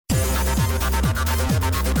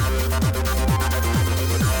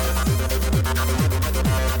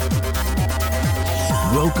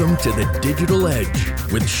Welcome to the Digital Edge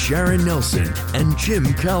with Sharon Nelson and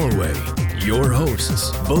Jim Calloway. Your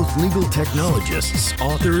hosts, both legal technologists,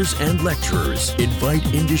 authors, and lecturers,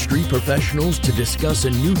 invite industry professionals to discuss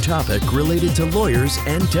a new topic related to lawyers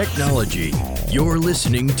and technology. You're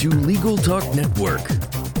listening to Legal Talk Network.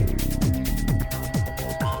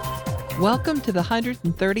 Welcome to the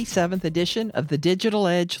 137th edition of the Digital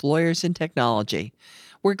Edge Lawyers and Technology.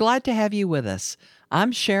 We're glad to have you with us.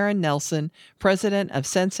 I'm Sharon Nelson, president of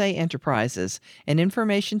Sensei Enterprises, an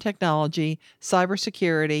information technology,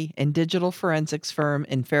 cybersecurity, and digital forensics firm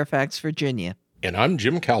in Fairfax, Virginia. And I'm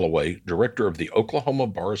Jim Calloway, director of the Oklahoma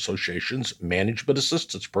Bar Association's Management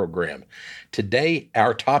Assistance Program. Today,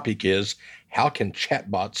 our topic is, how can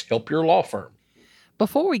chatbots help your law firm?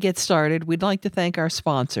 Before we get started, we'd like to thank our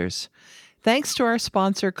sponsors. Thanks to our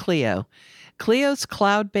sponsor, Clio. Clio's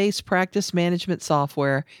cloud-based practice management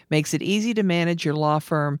software makes it easy to manage your law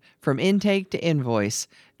firm from intake to invoice.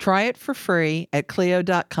 Try it for free at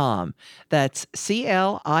Clio.com. That's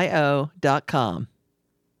CLIO.com.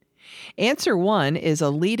 Answer One is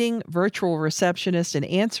a leading virtual receptionist and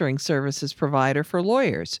answering services provider for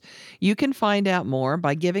lawyers. You can find out more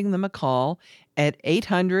by giving them a call at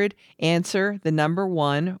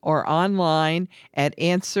 800-ANSWER1 or online at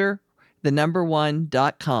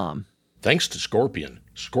answer1.com. Thanks to Scorpion.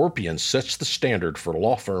 Scorpion sets the standard for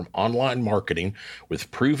law firm online marketing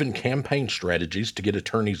with proven campaign strategies to get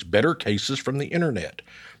attorneys better cases from the internet.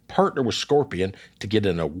 Partner with Scorpion to get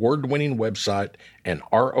an award-winning website and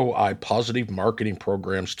ROI-positive marketing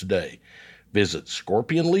programs today. Visit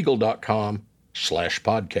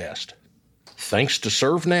scorpionlegal.com/podcast. Thanks to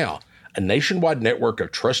ServeNow, a nationwide network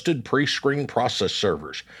of trusted pre-screened process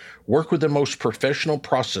servers. Work with the most professional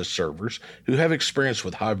process servers who have experience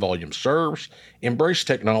with high-volume serves, embrace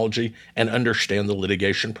technology, and understand the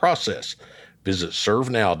litigation process. Visit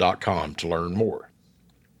servenow.com to learn more.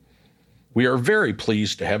 We are very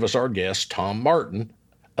pleased to have as our guest Tom Martin,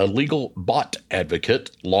 a legal bot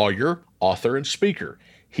advocate, lawyer, author, and speaker.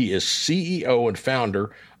 He is CEO and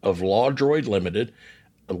founder of LawDroid Limited,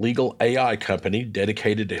 a legal AI company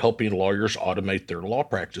dedicated to helping lawyers automate their law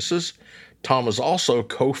practices. Tom is also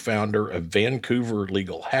co-founder of Vancouver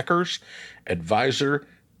Legal Hackers, advisor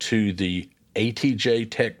to the ATJ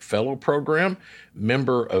Tech Fellow Program,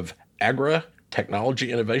 member of AGRA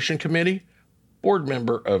Technology Innovation Committee, board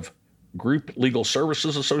member of Group Legal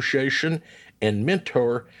Services Association, and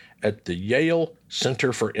mentor at the Yale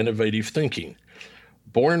Center for Innovative Thinking.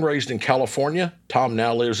 Born and raised in California, Tom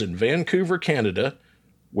now lives in Vancouver, Canada,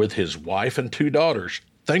 with his wife and 2 daughters.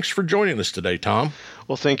 Thanks for joining us today, Tom.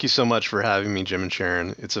 Well, thank you so much for having me, Jim and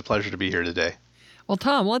Sharon. It's a pleasure to be here today. Well,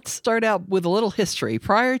 Tom, let's start out with a little history.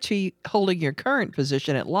 Prior to holding your current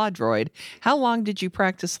position at LawDroid, how long did you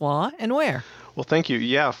practice law and where? Well, thank you.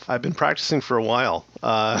 Yeah, I've been practicing for a while.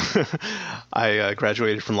 I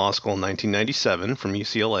graduated from law school in 1997 from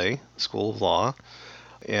UCLA School of Law,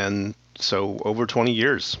 and so over 20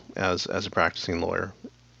 years as a practicing lawyer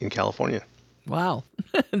in California. Wow,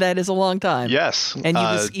 that is a long time. Yes. And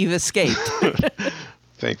you've escaped.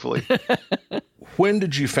 Thankfully. When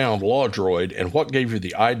did you found LawDroid, and what gave you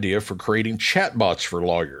the idea for creating chatbots for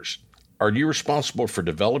lawyers? Are you responsible for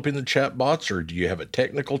developing the chatbots, or do you have a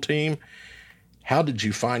technical team? How did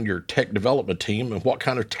you find your tech development team, and what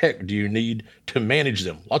kind of tech do you need to manage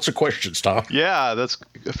them? Lots of questions, Tom. Yeah, that's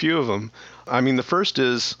a few of them. I mean, the first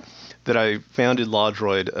is that I founded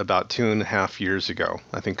LawDroid about 2.5 years ago,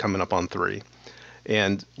 I think coming up on 3.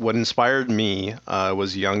 And what inspired me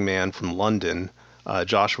was a young man from London,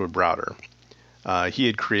 Joshua Browder. He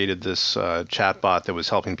had created this chatbot that was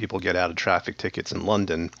helping people get out of traffic tickets in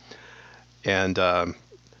London. And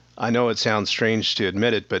I know it sounds strange to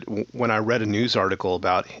admit it, but when I read a news article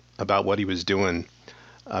about what he was doing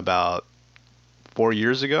about 4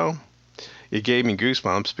 years ago, it gave me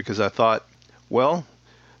goosebumps because I thought, well,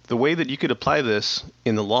 the way that you could apply this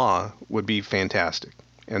in the law would be fantastic.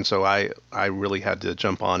 And so I really had to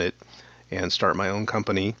jump on it and start my own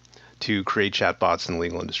company to create chatbots in the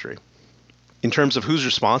legal industry. In terms of who's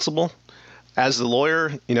responsible, as the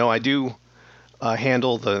lawyer, I do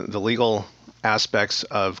handle the legal aspects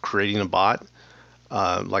of creating a bot,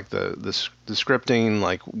 like the scripting,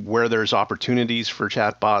 like where there's opportunities for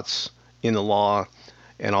chatbots in the law,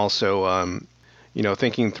 and also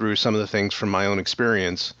thinking through some of the things from my own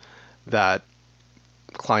experience that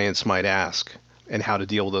clients might ask and how to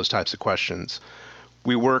deal with those types of questions.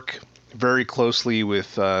 We work very closely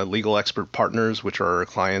with legal expert partners, which are our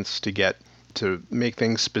clients, to make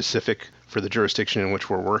things specific for the jurisdiction in which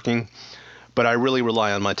we're working. but I really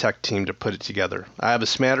rely on my tech team to put it together. I have a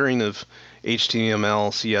smattering of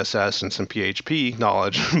HTML, CSS, and some PHP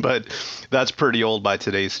knowledge, but that's pretty old by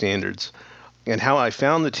today's standards. And how I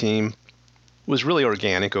found the team was really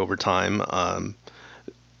organic over time.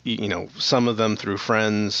 Some of them through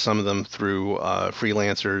friends, some of them through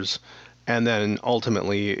freelancers, and then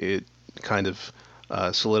ultimately it kind of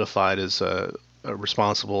solidified as a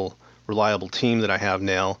responsible, reliable team that I have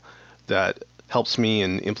now that helps me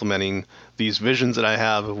in implementing these visions that I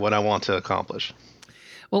have of what I want to accomplish.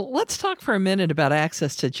 Well, let's talk for a minute about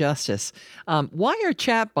access to justice. Why are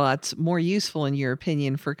chatbots more useful, in your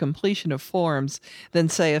opinion, for completion of forms than,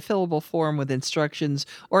 say, a fillable form with instructions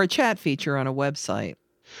or a chat feature on a website?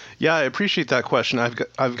 Yeah, I appreciate that question.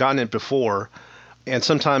 I've gotten it before, and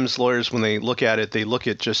sometimes lawyers, when they look at it, they look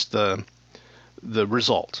at just the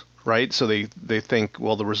result, right? So they think,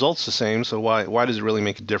 well, the result's the same, so why does it really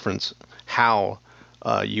make a difference how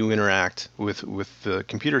you interact with the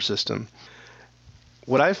computer system?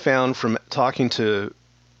 What I've found from talking to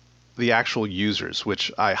the actual users,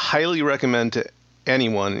 which I highly recommend to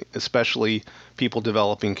anyone, especially people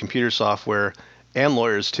developing computer software and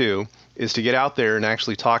lawyers too, is to get out there and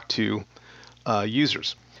actually talk to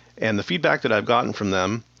users. And the feedback that I've gotten from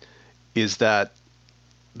them is that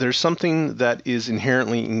there's something that is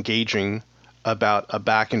inherently engaging about a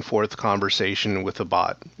back and forth conversation with a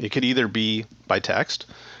bot. It could either be by text,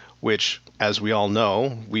 which, as we all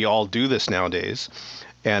know, we all do this nowadays,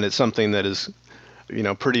 and it's something that is,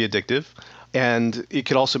 pretty addictive. And it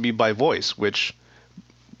could also be by voice, which,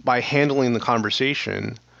 by handling the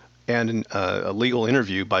conversation and a legal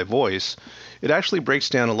interview by voice, it actually breaks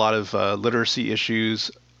down a lot of literacy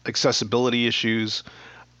issues, accessibility issues,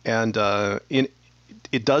 and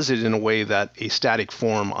it does it in a way that a static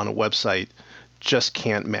form on a website just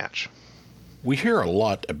can't match. We hear a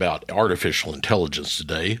lot about artificial intelligence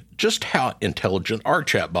today. Just how intelligent are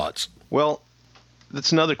chatbots? Well,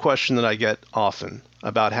 that's another question that I get often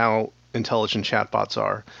about how intelligent chatbots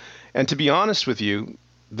are. And to be honest with you,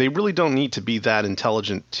 they really don't need to be that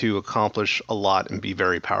intelligent to accomplish a lot and be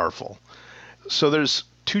very powerful. So there's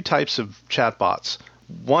two types of chatbots.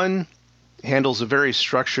 One handles a very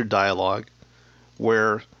structured dialogue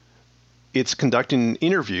where it's conducting an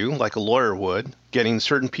interview like a lawyer would, getting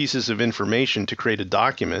certain pieces of information to create a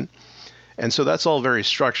document. And so that's all very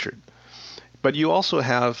structured. But you also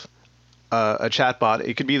have a chatbot,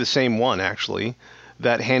 it could be the same one actually,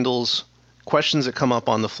 that handles questions that come up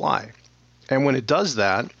on the fly. And when it does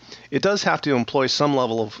that, it does have to employ some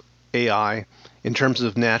level of AI in terms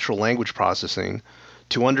of natural language processing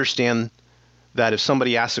to understand that if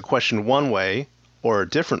somebody asks a question one way or a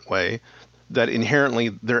different way, that inherently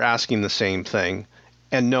they're asking the same thing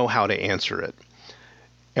and know how to answer it.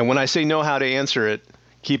 And when I say know how to answer it,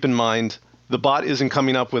 keep in mind the bot isn't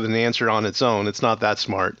coming up with an answer on its own. It's not that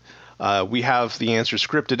smart. We have the answer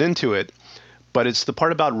scripted into it, but it's the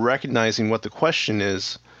part about recognizing what the question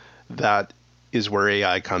is that is where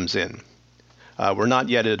AI comes in. We're not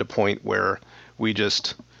yet at a point where we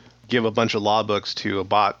just give a bunch of law books to a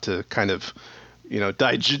bot to kind of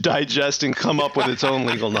digest and come up with its own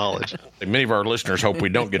legal knowledge. Many of our listeners hope we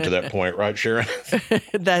don't get to that point, right, Sharon?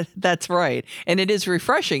 That's right. And it is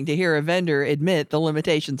refreshing to hear a vendor admit the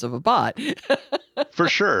limitations of a bot. For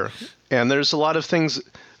sure. And there's a lot of things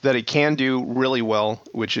that it can do really well,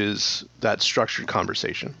 which is that structured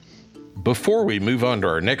conversation. Before we move on to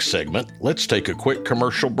our next segment, let's take a quick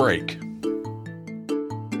commercial break.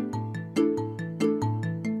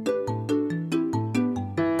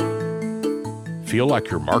 Feel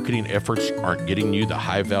like your marketing efforts aren't getting you the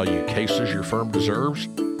high-value cases your firm deserves?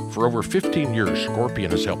 For over 15 years,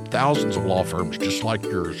 Scorpion has helped thousands of law firms just like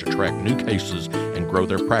yours attract new cases and grow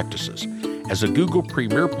their practices. As a Google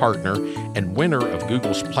Premier Partner and winner of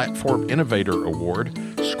Google's Platform Innovator Award,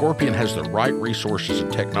 Scorpion has the right resources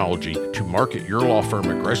and technology to market your law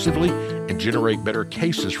firm aggressively and generate better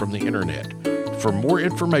cases from the internet. For more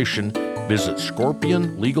information, visit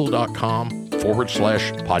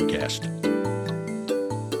scorpionlegal.com/podcast.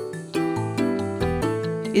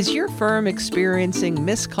 Is your firm experiencing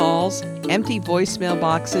missed calls, empty voicemail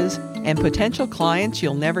boxes, and potential clients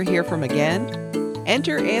you'll never hear from again?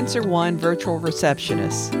 Enter Answer One Virtual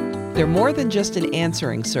Receptionists. They're more than just an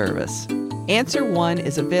answering service. Answer One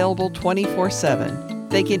is available 24/7.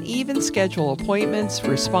 They can even schedule appointments,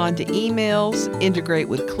 respond to emails, integrate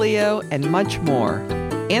with Clio, and much more.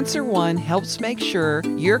 Answer One helps make sure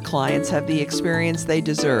your clients have the experience they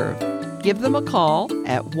deserve. Give them a call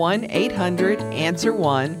at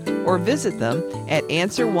 1-800-ANSWER1 or visit them at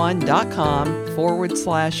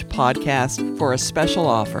answer1.com/podcast for a special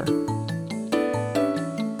offer.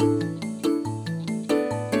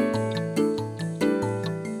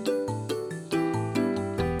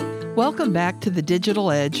 Welcome back to the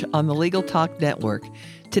Digital Edge on the Legal Talk Network.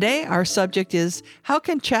 Today, our subject is how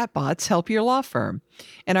can chatbots help your law firm?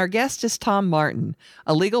 And our guest is Tom Martin,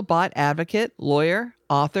 a legal bot advocate, lawyer,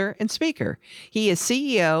 author, and speaker. He is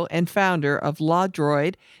CEO and founder of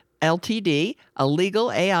LawDroid Ltd., a legal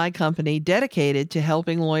AI company dedicated to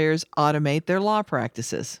helping lawyers automate their law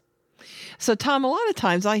practices. So, Tom, a lot of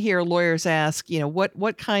times I hear lawyers ask,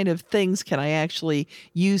 what kind of things can I actually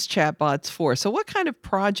use chatbots for? So what kind of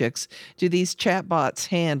projects do these chatbots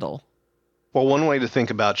handle? Well, one way to think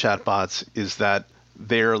about chatbots is that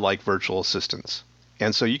they're like virtual assistants.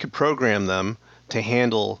 And so you could program them to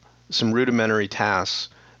handle some rudimentary tasks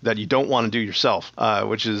that you don't want to do yourself,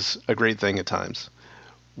 which is a great thing at times.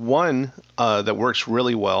 One that works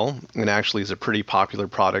really well, and actually is a pretty popular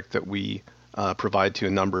product that we provide to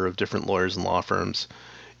a number of different lawyers and law firms,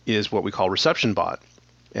 is what we call Reception Bot.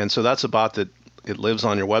 And so that's a bot that it lives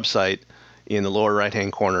on your website in the lower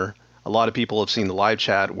right-hand corner. A lot of people have seen the live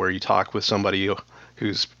chat where you talk with somebody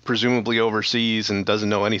who's presumably overseas and doesn't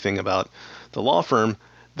know anything about the law firm,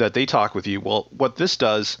 that they talk with you. Well, what this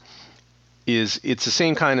does is it's the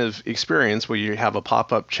same kind of experience where you have a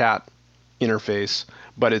pop-up chat interface,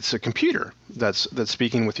 but it's a computer that's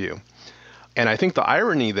speaking with you. And I think the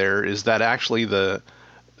irony there is that actually the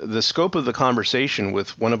scope of the conversation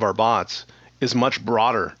with one of our bots is much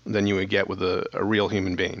broader than you would get with a real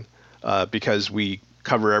human being, because we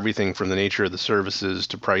cover everything from the nature of the services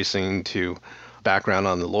to pricing to background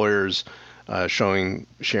on the lawyers, showing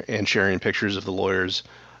and sharing pictures of the lawyers,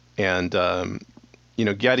 and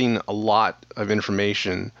getting a lot of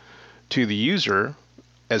information to the user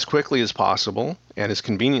as quickly as possible and as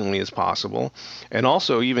conveniently as possible, and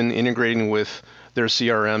also even integrating with their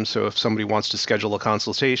CRM, so if somebody wants to schedule a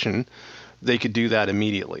consultation, they could do that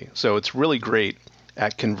immediately. So it's really great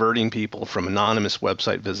at converting people from anonymous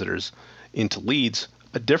website visitors into leads.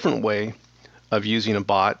 A different way of using a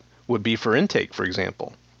bot would be for intake, for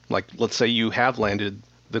example. Like, let's say you have landed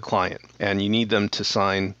the client and you need them to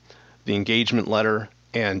sign the engagement letter,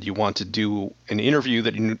 and you want to do an interview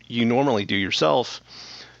that you normally do yourself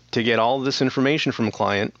to get all of this information from a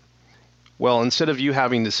client. Well, instead of you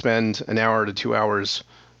having to spend an hour to 2 hours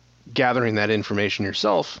gathering that information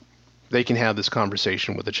yourself, they can have this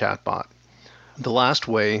conversation with a chatbot. The last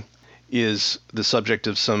way is the subject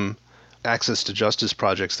of some access to justice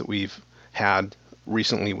projects that we've had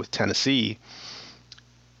recently with Tennessee,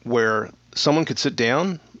 where someone could sit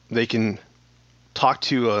down, they can talk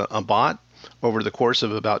to a bot over the course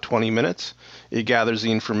of about 20 minutes. It gathers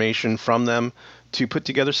the information from them to put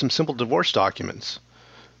together some simple divorce documents.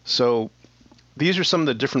 So these are some of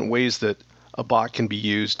the different ways that a bot can be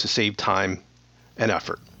used to save time and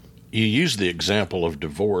effort. You use the example of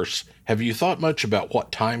divorce. Have you thought much about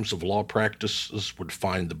what times of law practices would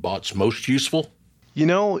find the bots most useful?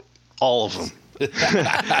 All of them.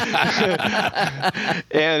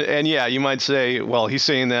 and yeah, you might say, well, he's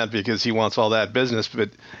saying that because he wants all that business,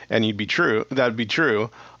 and that'd be true.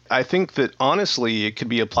 I think that honestly, it could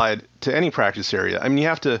be applied to any practice area. I mean, you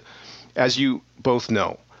have to, as you both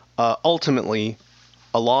know, ultimately,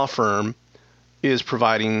 a law firm is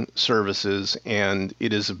providing services and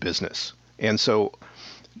it is a business. And so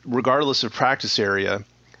regardless of practice area,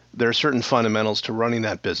 there are certain fundamentals to running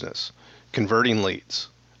that business: converting leads,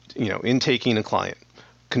 intaking a client,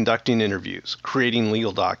 conducting interviews, creating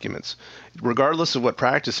legal documents. Regardless of what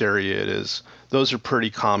practice area it is, those are pretty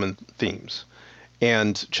common themes.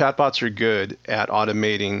 And chatbots are good at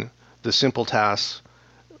automating the simple tasks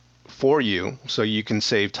for you so you can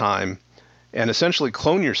save time and essentially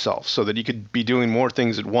clone yourself so that you could be doing more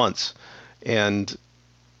things at once. And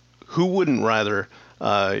who wouldn't rather,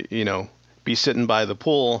 be sitting by the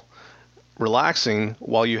pool relaxing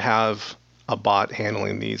while you have a bot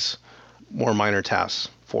handling these more minor tasks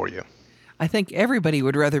for you? I think everybody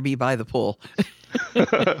would rather be by the pool.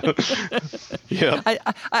 Yeah.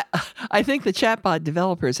 I think the chatbot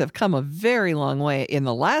developers have come a very long way in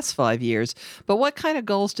the last 5 years, but what kind of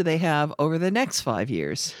goals do they have over the next 5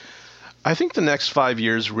 years? I think the next 5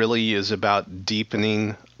 years really is about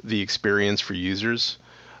deepening the experience for users.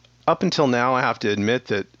 Up until now, I have to admit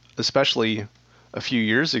that, especially a few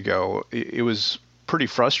years ago, it was pretty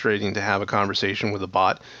frustrating to have a conversation with a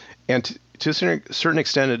bot, and to a certain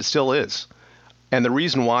extent, it still is. And the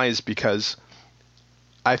reason why is because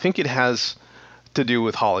I think it has to do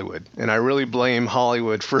with Hollywood. And I really blame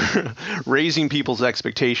Hollywood for raising people's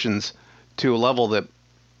expectations to a level that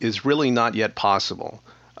is really not yet possible.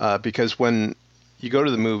 Because when you go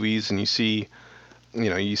to the movies and you see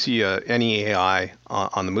any AI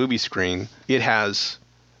on the movie screen, it has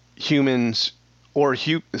humans or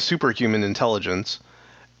superhuman intelligence.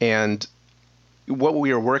 And what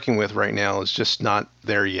we are working with right now is just not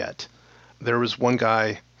there yet. There was one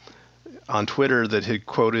guy on Twitter that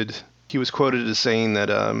he was quoted as saying that,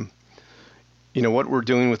 what we're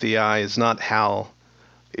doing with AI is not how,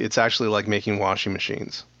 it's actually like making washing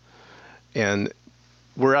machines. And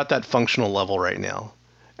we're at that functional level right now.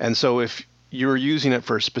 And so if you're using it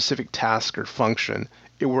for a specific task or function,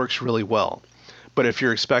 it works really well. But if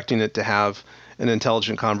you're expecting it to have an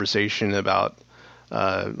intelligent conversation about,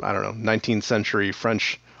 19th century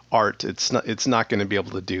French art, it's not going to be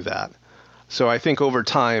able to do that. So I think over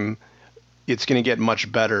time, it's going to get much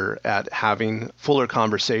better at having fuller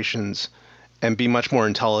conversations and be much more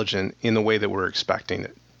intelligent in the way that we're expecting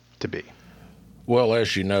it to be. Well,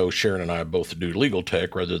 as you know, Sharon and I both do legal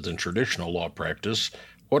tech rather than traditional law practice.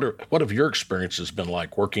 What have your experiences been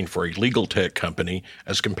like working for a legal tech company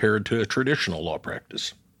as compared to a traditional law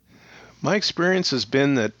practice? My experience has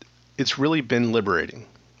been that it's really been liberating.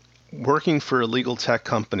 Working for a legal tech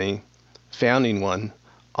company, founding one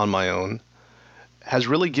on my own, has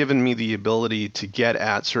really given me the ability to get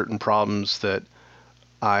at certain problems that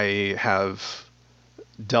I have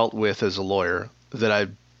dealt with as a lawyer that I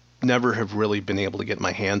never have really been able to get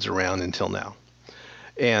my hands around until now.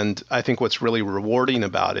 And I think what's really rewarding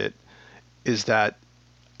about it is that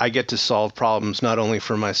I get to solve problems not only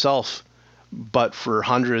for myself, but for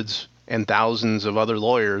hundreds and thousands of other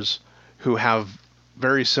lawyers who have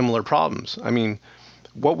very similar problems. I mean,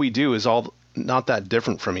 what we do is all not that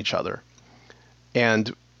different from each other.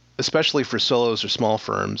 And especially for solos or small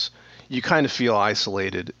firms, you kind of feel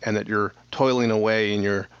isolated and that you're toiling away in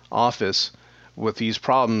your office with these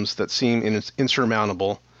problems that seem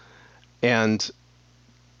insurmountable. And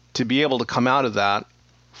to be able to come out of that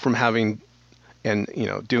from having and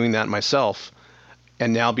doing that myself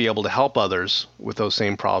and now be able to help others with those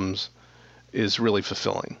same problems is really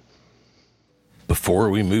fulfilling. Before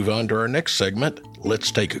we move on to our next segment,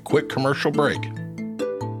 let's take a quick commercial break.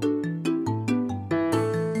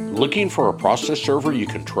 Looking for a process server you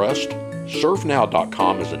can trust?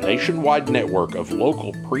 ServeNow.com is a nationwide network of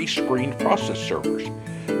local pre-screened process servers.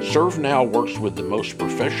 ServeNow works with the most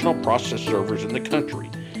professional process servers in the country.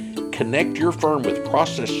 Connect your firm with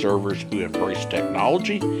process servers who embrace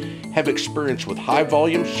technology, have experience with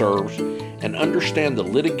high-volume serves, and understand the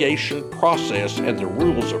litigation process and the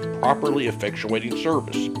rules of properly effectuating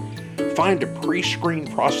service. Find a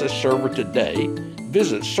pre-screened process server today.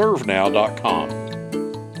 Visit ServeNow.com.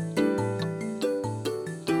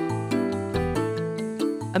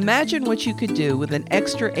 Imagine what you could do with an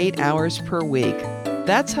extra 8 hours per week.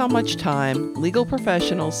 That's how much time legal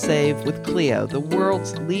professionals save with Clio, the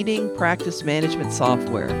world's leading practice management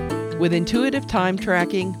software. With intuitive time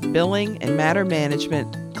tracking, billing, and matter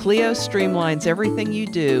management, Clio streamlines everything you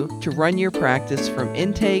do to run your practice from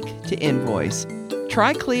intake to invoice.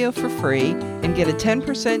 Try Clio for free and get a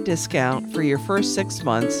 10% discount for your first 6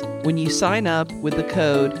 months when you sign up with the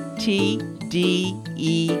code TDE10.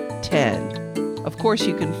 Of course,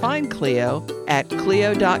 you can find Clio at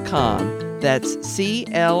Clio.com. That's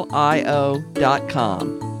CLIO.com.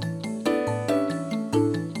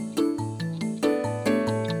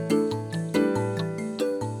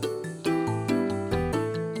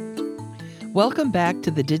 Welcome back to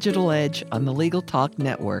the Digital Edge on the Legal Talk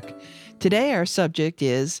Network. Today, our subject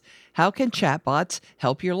is how can chatbots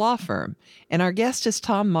help your law firm? And our guest is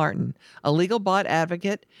Tom Martin, a legal bot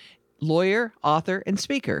advocate, lawyer, author, and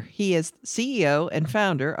speaker. He is CEO and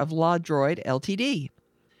founder of LawDroid Ltd.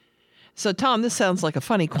 So, Tom, this sounds like a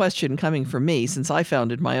funny question coming from me since I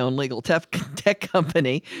founded my own legal tech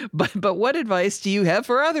company. But what advice do you have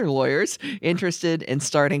for other lawyers interested in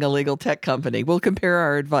starting a legal tech company? We'll compare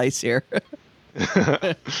our advice here.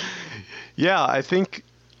 Yeah, I think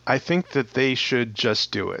that they should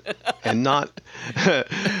just do it and not,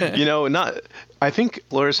 I think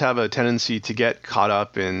lawyers have a tendency to get caught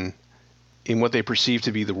up in what they perceive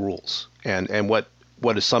to be the rules and what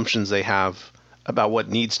assumptions they have about what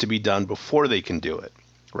needs to be done before they can do it,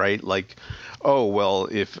 right? Like, oh, well,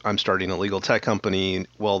 if I'm starting a legal tech company,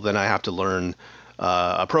 well, then I have to learn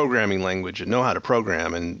a programming language and know how to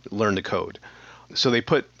program and learn to code. So they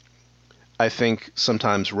put, I think,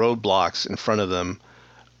 sometimes roadblocks in front of them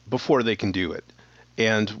before they can do it.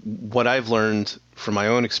 And what I've learned from my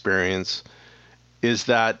own experience is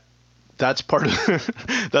that that's part of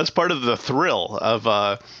the thrill of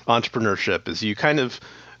entrepreneurship is you kind of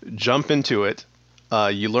jump into it,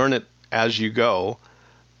 you learn it as you go,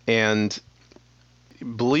 and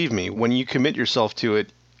believe me, when you commit yourself to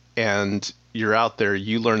it and you're out there,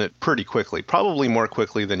 you learn it pretty quickly, probably more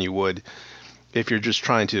quickly than you would if you're just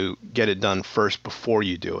trying to get it done first before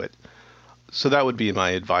you do it. So that would be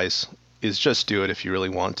my advice. is just do it if you really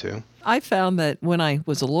want to. I found that when I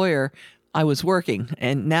was a lawyer, I was working,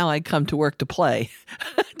 and now I come to work to play.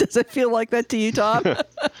 Does it feel like that to you, Tom?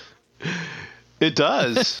 It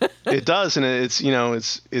does. It does, and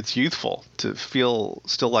it's youthful to feel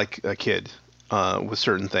still like a kid with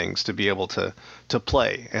certain things, to be able to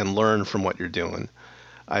play and learn from what you're doing.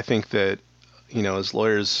 I think that, as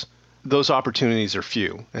lawyers, those opportunities are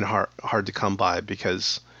few and hard to come by,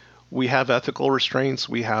 because we have ethical restraints,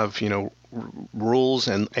 we have rules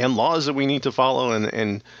and laws that we need to follow,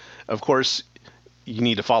 and of course you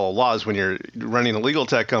need to follow laws when you're running a legal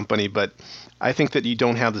tech company, but I think that you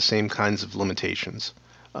don't have the same kinds of limitations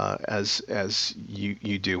as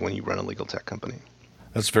you do when you run a legal tech company.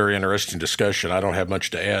 That's a very interesting discussion. I don't have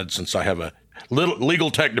much to add since I have a little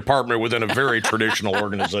legal tech department within a very traditional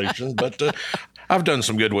organization, but I've done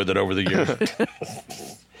some good with it over the years.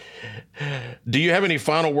 Do you have any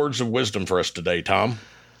final words of wisdom for us today, Tom?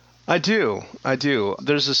 I do.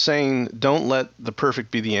 There's a saying, don't let the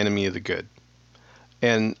perfect be the enemy of the good.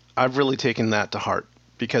 And I've really taken that to heart,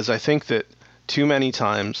 because I think that too many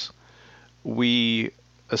times we,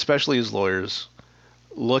 especially as lawyers,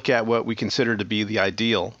 look at what we consider to be the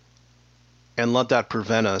ideal and let that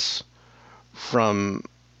prevent us from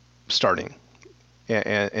starting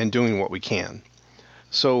and doing what we can.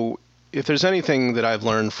 So if there's anything that I've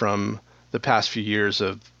learned from the past few years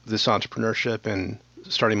of this entrepreneurship and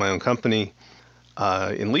starting my own company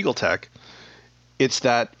in legal tech, it's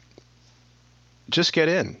that just get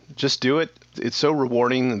in, just do it. It's so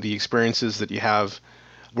rewarding, the experiences that you have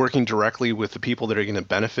working directly with the people that are going to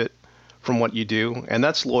benefit from what you do. And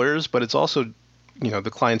that's lawyers, but it's also,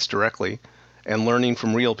 the clients directly, and learning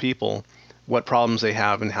from real people what problems they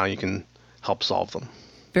have and how you can help solve them.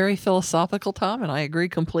 Very philosophical, Tom, and I agree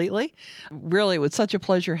completely. Really, it was such a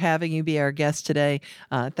pleasure having you be our guest today.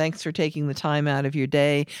 Thanks for taking the time out of your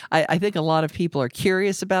day. I think a lot of people are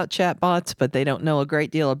curious about chatbots, but they don't know a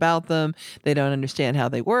great deal about them. They don't understand how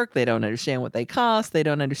they work. They don't understand what they cost. They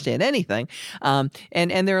don't understand anything. And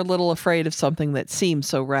they're a little afraid of something that seems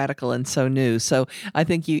so radical and so new. So I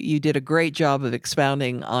think you did a great job of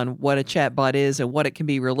expounding on what a chatbot is and what it can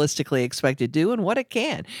be realistically expected to do and what it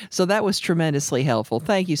can. So that was tremendously helpful.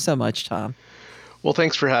 Thank you so much, Tom. Well,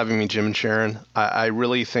 thanks for having me, Jim and Sharon. I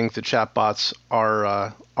really think that chatbots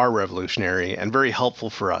are revolutionary and very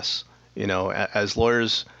helpful for us. As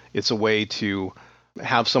lawyers, it's a way to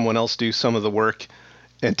have someone else do some of the work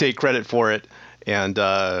and take credit for it, and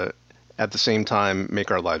at the same time,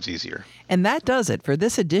 make our lives easier. And that does it for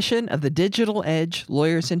this edition of the Digital Edge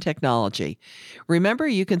Lawyers in Technology. Remember,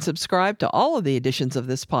 you can subscribe to all of the editions of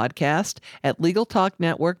this podcast at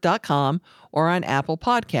LegalTalkNetwork.com or on Apple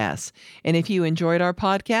Podcasts. And if you enjoyed our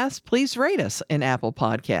podcast, please rate us in Apple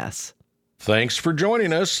Podcasts. Thanks for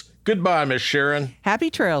joining us. Goodbye, Miss Sharon.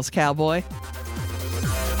 Happy trails, cowboy.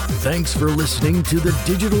 Thanks for listening to The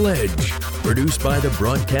Digital Edge, produced by the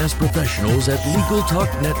broadcast professionals at Legal Talk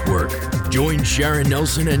Network. Join Sharon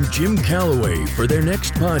Nelson and Jim Calloway for their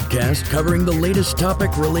next podcast covering the latest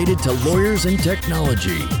topic related to lawyers and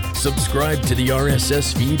technology. Subscribe to the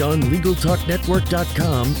RSS feed on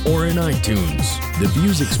LegalTalkNetwork.com or in iTunes. The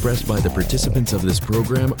views expressed by the participants of this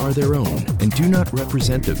program are their own and do not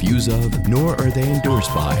represent the views of, nor are they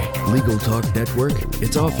endorsed by, Legal Talk Network,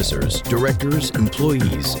 its officers, directors,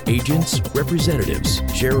 employees, agents, representatives,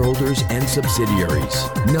 shareholders, and subsidiaries.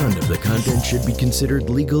 None of the content should be considered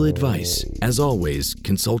legal advice. As always,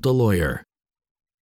 consult a lawyer.